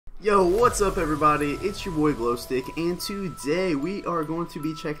Yo, what's up everybody? It's your boy GlowStick, and today we are going to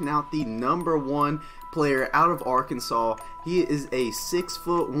be checking out the #1 player out of Arkansas. He is a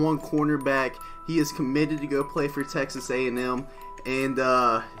 6'1" cornerback. He is committed to go play for Texas A&M, and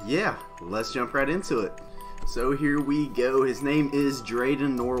yeah, let's jump right into it. So here we go. His name is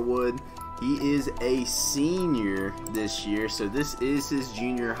Dreyden Norwood. He is a senior this year, so this is his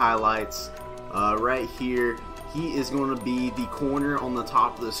junior highlights right here. He is going to be the corner on the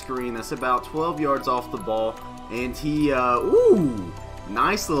top of the screen. That's about 12 yards off the ball. And he, ooh,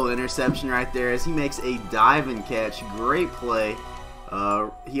 nice little interception right there as he makes a diving catch. Great play.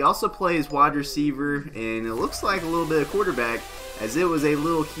 He also plays wide receiver, and it looks like a little bit of quarterback, as it was a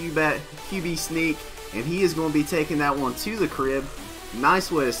little QB sneak, and he is going to be taking that one to the crib. Nice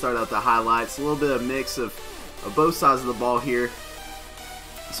way to start out the highlights. A little bit of mix of both sides of the ball here.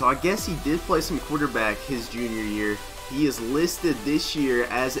 So I guess he did play some quarterback his junior year. He is listed this year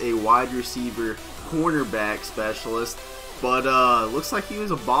as a wide receiver cornerback specialist, but looks like he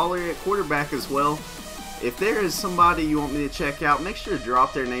was a baller at quarterback as well. If there is somebody you want me to check out, make sure to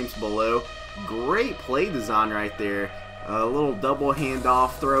drop their names below. Great play design right there. A little double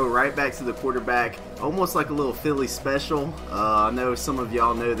handoff throw right back to the quarterback, almost like a little Philly special. I know some of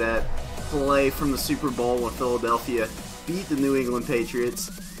y'all know that play from the Super Bowl when Philadelphia beat the New England Patriots.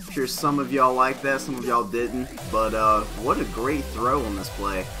 I'm sure some of y'all like that, some of y'all didn't, but what a great throw on this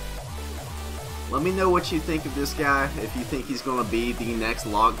play. Let me know what you think of this guy, if you think he's going to be the next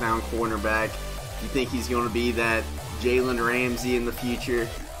lockdown cornerback, if you think he's going to be that Jalen Ramsey in the future.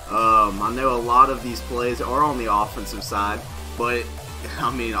 I know a lot of these plays are on the offensive side, but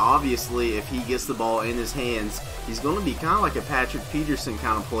I mean, obviously if he gets the ball in his hands, he's going to be kind of like a Patrick Peterson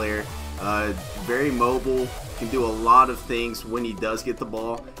kind of player. Very mobile, can do a lot of things when he does get the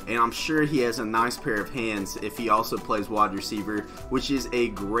ball, and I'm sure he has a nice pair of hands if he also plays wide receiver, which is a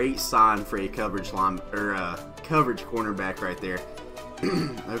great sign for a coverage line or coverage cornerback right there.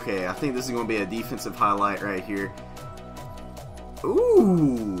 Okay, I think this is going to be a defensive highlight right here.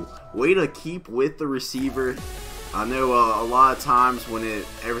 Ooh, way to keep with the receiver. I know a lot of times when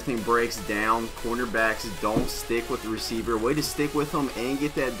everything breaks down, cornerbacks don't stick with the receiver. Way to stick with them and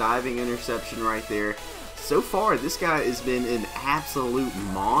get that diving interception right there. So far, this guy has been an absolute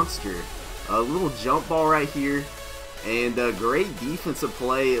monster. A little jump ball right here, and a great defensive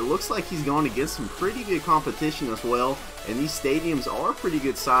play. It looks like he's going to get some pretty good competition as well, and these stadiums are pretty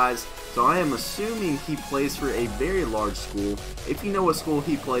good size, so I am assuming he plays for a very large school. If you know what school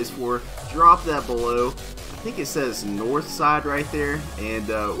he plays for, drop that below. I think it says North Side right there, and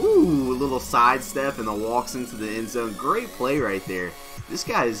ooh, a little sidestep and then walks into the end zone. Great play right there. This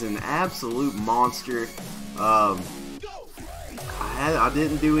guy is an absolute monster. I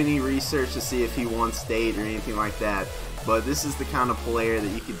didn't do any research to see if he won state or anything like that, but this is the kind of player that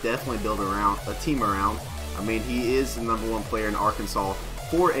you could definitely build a team around. I mean, he is the #1 player in Arkansas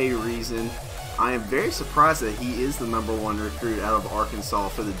for a reason. I am very surprised that he is the #1 recruit out of Arkansas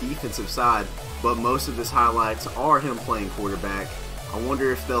for the defensive side, but most of his highlights are him playing quarterback. I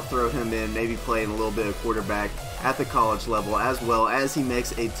wonder if they'll throw him in, maybe playing a little bit of quarterback at the college level, as well as he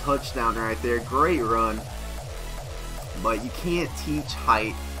makes a touchdown right there. Great run, but you can't teach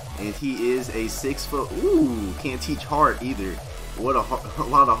height, and he is a 6 foot. Ooh, can't teach heart either. What a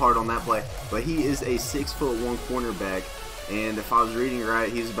lot of heart on that play. But he is a 6'1" cornerback, and if I was reading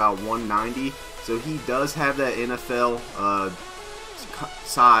right, he's about 190. So he does have that NFL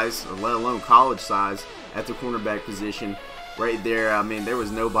size, or let alone college size, at the cornerback position. Right there, I mean, there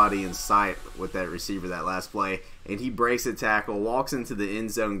was nobody in sight with that receiver that last play, and he breaks a tackle, walks into the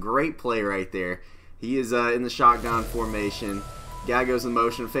end zone. Great play right there. He is in the shotgun formation. Guy goes in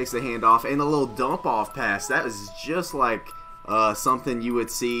motion, fakes the handoff, and a little dump off pass. That is just like something you would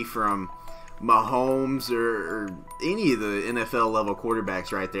see from Mahomes or any of the NFL level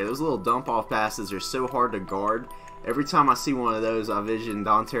quarterbacks right there. Those little dump off passes are so hard to guard. Every time I see one of those, I vision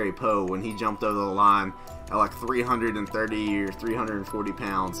Dontari Poe when he jumped over the line at like 330 or 340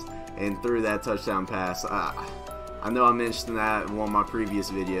 pounds and threw that touchdown pass. I know I mentioned that in one of my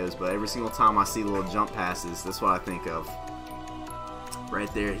previous videos, but every single time I see little jump passes, that's what I think of.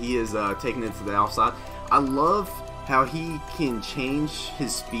 Right there, he is taking it to the outside. I love how he can change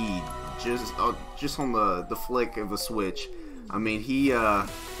his speed just on the flick of the switch. I mean, it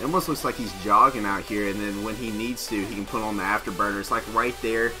almost looks like he's jogging out here, and then when he needs to, he can put on the afterburner. It's like right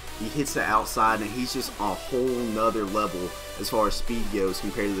there, he hits the outside, and he's just a whole nother level as far as speed goes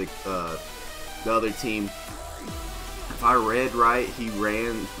compared to the other team. If I read right, he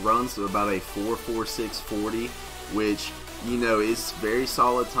runs to about a 4.4640, which, you know, is very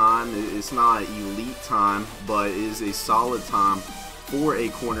solid time. It's not elite time, but it is a solid time for a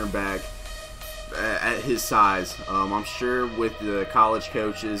cornerback at his size. I'm sure with the college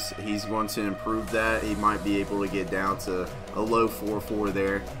coaches, he's going to improve that. He might be able to get down to a low 4.4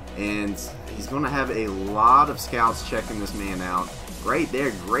 there, and he's going to have a lot of scouts checking this man out. Right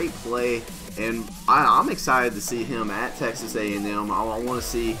there, great play, and I'm excited to see him at Texas A&M. I want to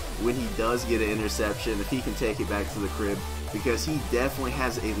see when he does get an interception, if he can take it back to the crib, because he definitely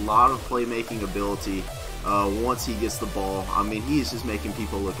has a lot of playmaking ability. Once he gets the ball, I mean, he is just making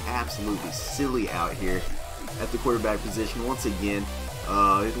people look absolutely silly out here at the quarterback position. Once again,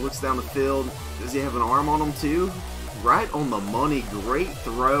 he looks down the field. Does he have an arm on him too? Right on the money. Great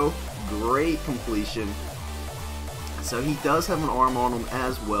throw, great completion. So he does have an arm on him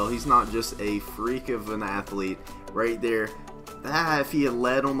as well. He's not just a freak of an athlete. Right there, if he had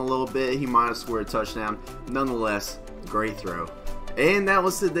led him a little bit, he might have scored a touchdown. Nonetheless, great throw. And that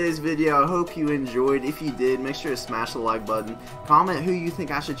was today's video. I hope you enjoyed. If you did, make sure to smash the like button. Comment who you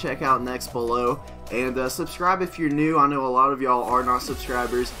think I should check out next below. And subscribe if you're new. I know a lot of y'all are not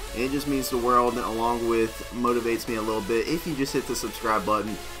subscribers, and it just means the world, along with motivates me a little bit. If you just hit the subscribe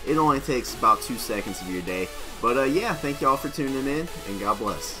button, it only takes about 2 seconds of your day. But yeah, thank y'all for tuning in, and God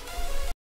bless.